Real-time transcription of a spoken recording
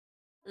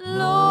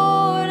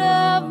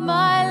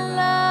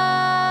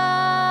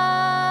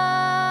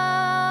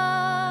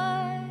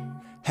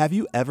Have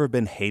you ever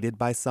been hated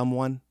by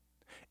someone?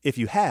 If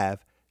you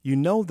have, you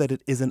know that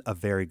it isn't a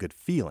very good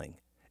feeling,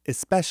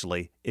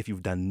 especially if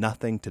you've done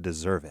nothing to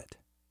deserve it.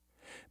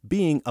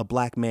 Being a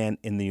black man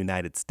in the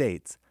United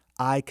States,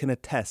 I can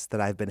attest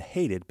that I've been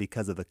hated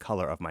because of the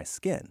color of my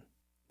skin.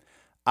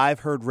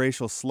 I've heard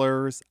racial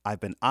slurs, I've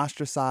been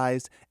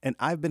ostracized, and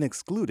I've been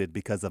excluded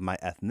because of my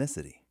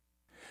ethnicity.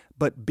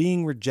 But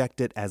being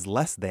rejected as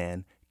less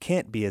than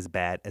can't be as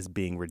bad as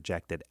being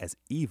rejected as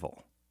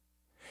evil.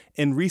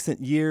 In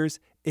recent years,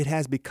 it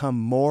has become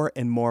more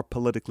and more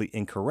politically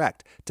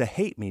incorrect to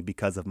hate me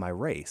because of my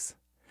race.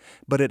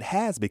 But it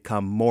has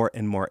become more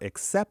and more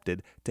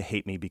accepted to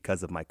hate me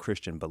because of my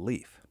Christian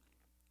belief.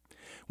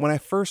 When I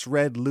first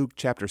read Luke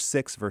chapter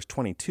 6, verse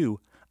 22,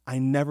 I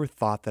never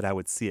thought that I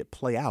would see it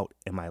play out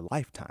in my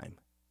lifetime.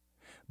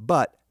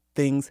 But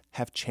things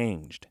have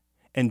changed,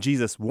 and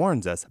Jesus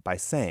warns us by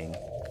saying,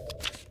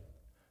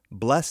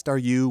 "Blessed are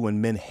you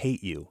when men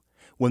hate you,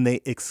 when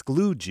they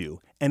exclude you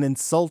and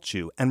insult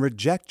you and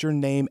reject your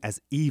name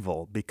as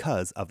evil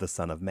because of the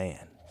Son of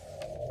Man."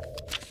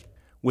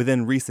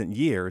 Within recent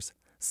years,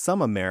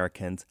 some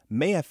Americans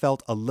may have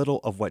felt a little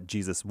of what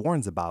Jesus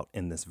warns about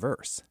in this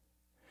verse.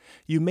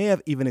 You may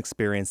have even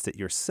experienced it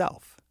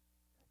yourself.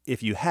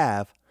 If you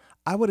have,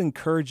 I would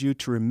encourage you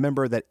to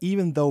remember that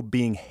even though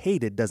being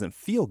hated doesn't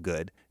feel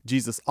good,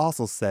 Jesus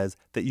also says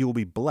that you will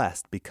be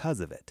blessed because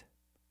of it.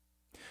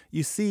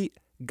 You see,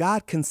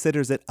 God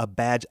considers it a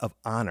badge of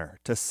honor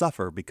to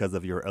suffer because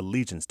of your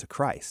allegiance to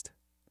Christ.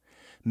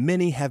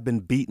 Many have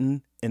been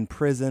beaten,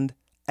 imprisoned,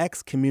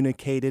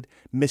 excommunicated,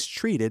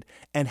 mistreated,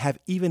 and have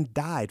even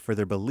died for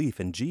their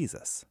belief in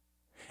Jesus.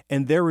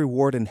 And their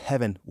reward in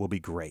heaven will be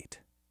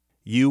great.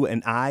 You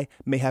and I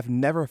may have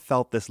never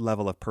felt this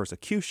level of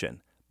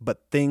persecution,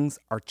 but things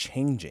are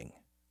changing.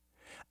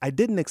 I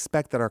didn't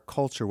expect that our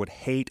culture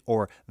would hate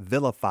or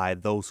vilify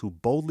those who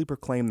boldly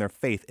proclaim their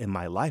faith in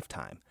my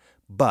lifetime,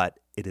 but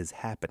it is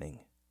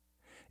happening.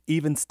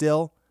 Even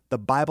still, the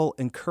Bible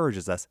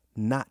encourages us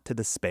not to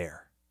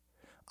despair.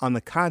 On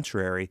the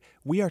contrary,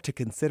 we are to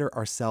consider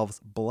ourselves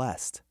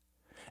blessed.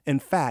 In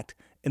fact,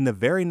 in the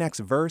very next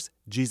verse,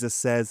 Jesus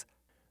says,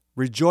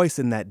 "Rejoice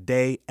in that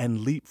day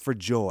and leap for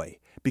joy,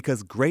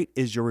 because great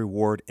is your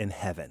reward in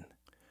heaven.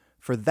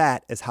 For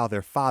that is how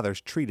their fathers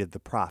treated the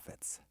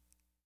prophets."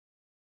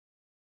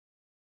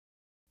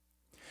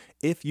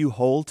 If you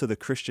hold to the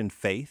Christian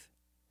faith,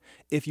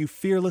 if you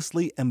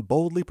fearlessly and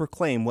boldly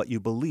proclaim what you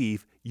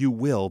believe, you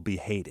will be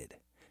hated,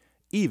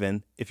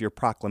 even if your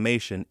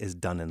proclamation is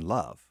done in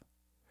love.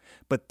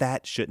 But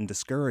that shouldn't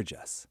discourage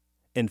us.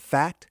 In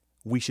fact,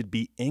 we should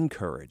be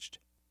encouraged.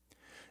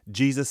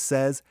 Jesus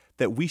says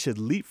that we should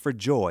leap for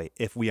joy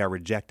if we are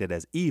rejected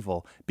as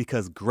evil,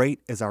 because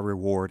great is our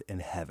reward in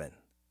heaven.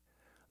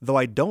 Though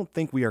I don't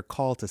think we are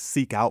called to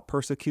seek out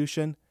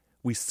persecution,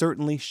 we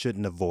certainly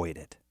shouldn't avoid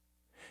it.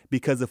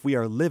 Because if we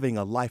are living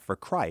a life for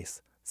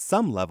Christ,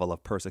 some level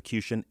of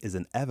persecution is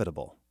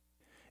inevitable.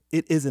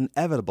 It is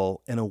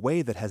inevitable in a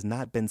way that has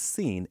not been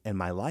seen in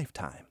my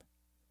lifetime.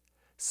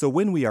 So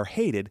when we are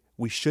hated,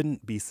 we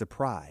shouldn't be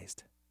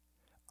surprised.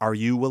 Are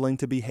you willing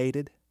to be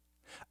hated?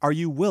 Are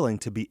you willing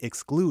to be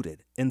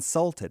excluded,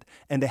 insulted,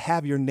 and to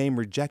have your name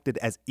rejected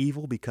as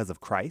evil because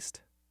of Christ?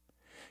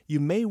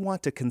 You may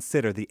want to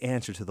consider the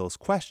answer to those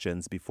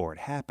questions before it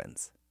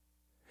happens.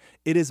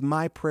 It is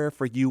my prayer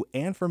for you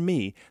and for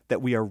me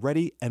that we are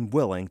ready and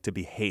willing to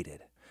be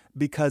hated,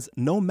 because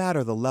no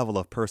matter the level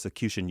of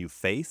persecution you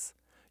face,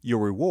 your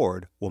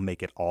reward will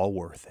make it all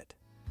worth it.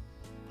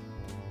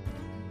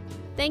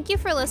 Thank you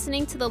for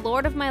listening to the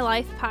Lord of My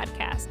Life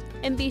podcast,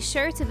 and be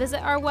sure to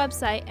visit our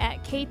website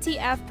at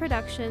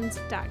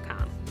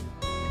ktfproductions.com.